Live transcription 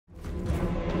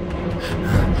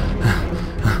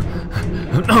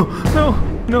No, no,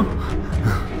 no.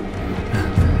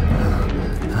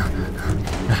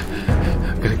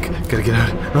 Gotta get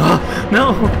out. Oh,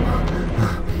 no.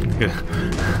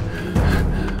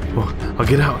 Oh, I'll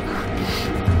get out.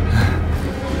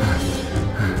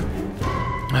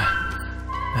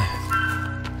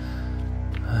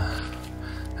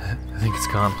 I think it's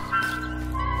gone.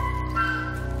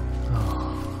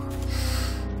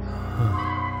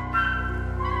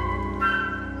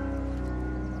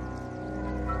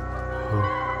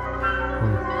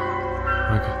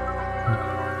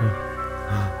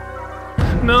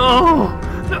 No!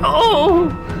 No!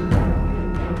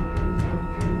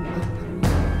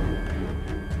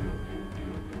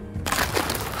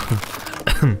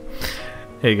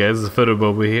 Hey guys, it's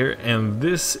Photoboba here, and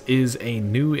this is a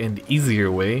new and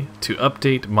easier way to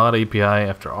update ModAPI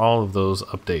after all of those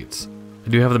updates. I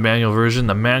do have the manual version.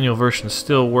 The manual version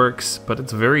still works, but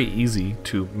it's very easy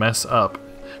to mess up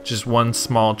just one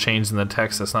small change in the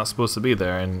text that's not supposed to be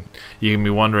there, and you can be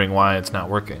wondering why it's not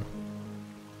working.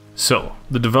 So,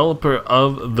 the developer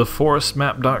of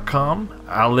theforestmap.com,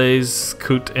 Ales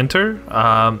Kut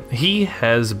he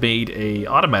has made a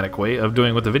automatic way of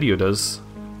doing what the video does.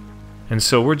 And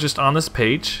so we're just on this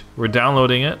page, we're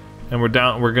downloading it, and we're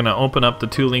gonna open up the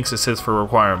two links it says for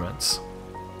requirements.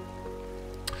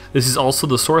 This is also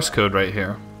the source code right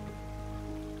here.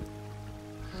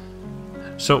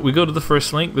 So we go to the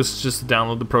first link. This is just to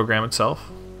download the program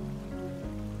itself.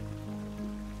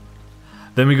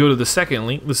 Then we go to the second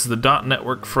link. This is the .NET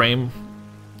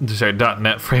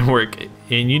framework,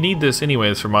 and you need this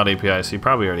anyways for ModAPI, so you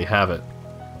probably already have it.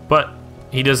 But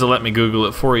he doesn't let me Google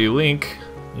it for you link.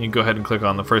 You can go ahead and click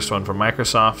on the first one from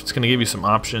Microsoft. It's going to give you some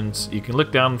options. You can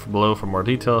look down below for more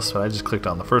details, so I just clicked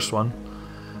on the first one,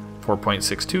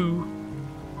 4.62.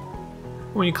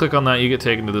 When you click on that, you get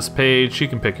taken to this page. You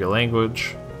can pick your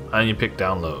language, and you pick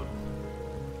download.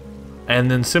 And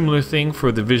then similar thing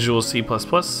for the Visual C++,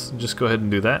 just go ahead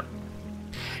and do that.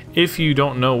 If you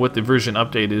don't know what the version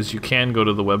update is, you can go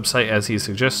to the website as he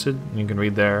suggested. You can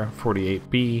read there,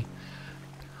 48B.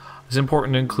 It's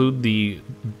important to include the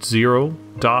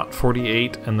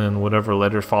 0.48 and then whatever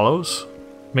letter follows.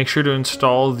 Make sure to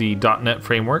install the .NET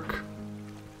framework.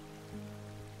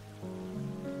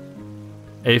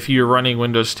 If you're running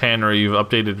Windows 10 or you've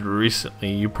updated it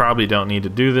recently, you probably don't need to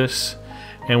do this.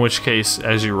 In which case,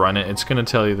 as you run it, it's going to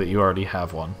tell you that you already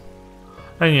have one.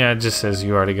 And yeah, it just says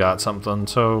you already got something,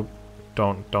 so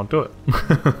don't do it.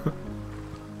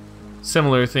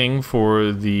 Similar thing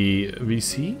for the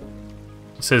VC.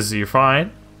 It says you're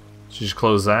fine, so just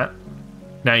close that.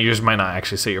 Now yours might not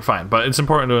actually say you're fine, but it's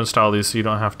important to install these so you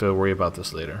don't have to worry about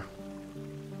this later.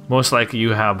 Most likely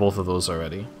you have both of those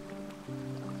already.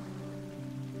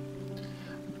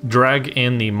 Drag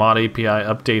in the ModAPI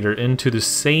updater into the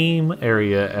same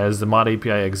area as the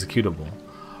ModAPI executable.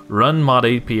 Run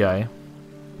ModAPI,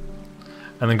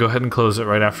 and then go ahead and close it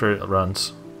right after it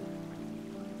runs.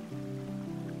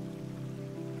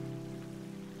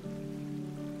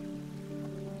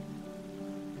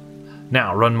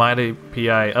 Now, run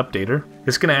ModAPI updater.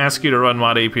 It's going to ask you to run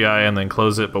ModAPI and then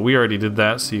close it, but we already did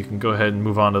that, so you can go ahead and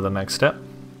move on to the next step.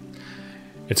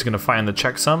 It's going to find the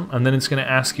checksum, and then it's going to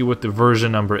ask you what the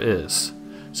version number is.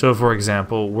 So for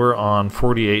example, we're on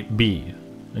 48B.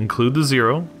 Include the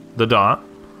 0, the dot,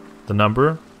 the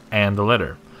number, and the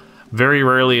letter. Very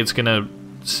rarely it's going to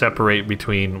separate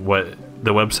between what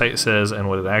the website says and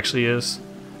what it actually is.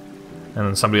 And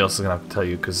then somebody else is going to have to tell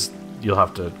you because you'll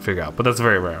have to figure out. But that's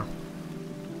very rare.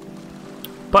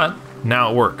 But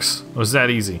now it works. It was that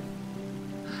easy.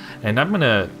 And I'm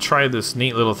gonna try this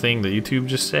neat little thing that YouTube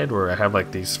just said where I have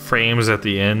like these frames at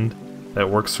the end that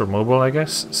works for mobile, I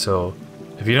guess. So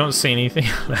if you don't see anything,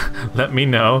 let me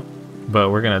know. But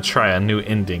we're gonna try a new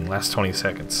ending, last 20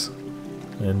 seconds.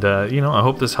 And you know, I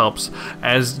hope this helps.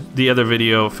 As the other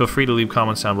video, feel free to leave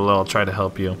comments down below. I'll try to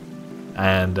help you.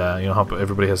 And you know, hope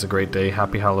everybody has a great day.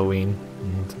 Happy Halloween.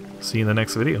 And see you in the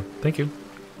next video. Thank you.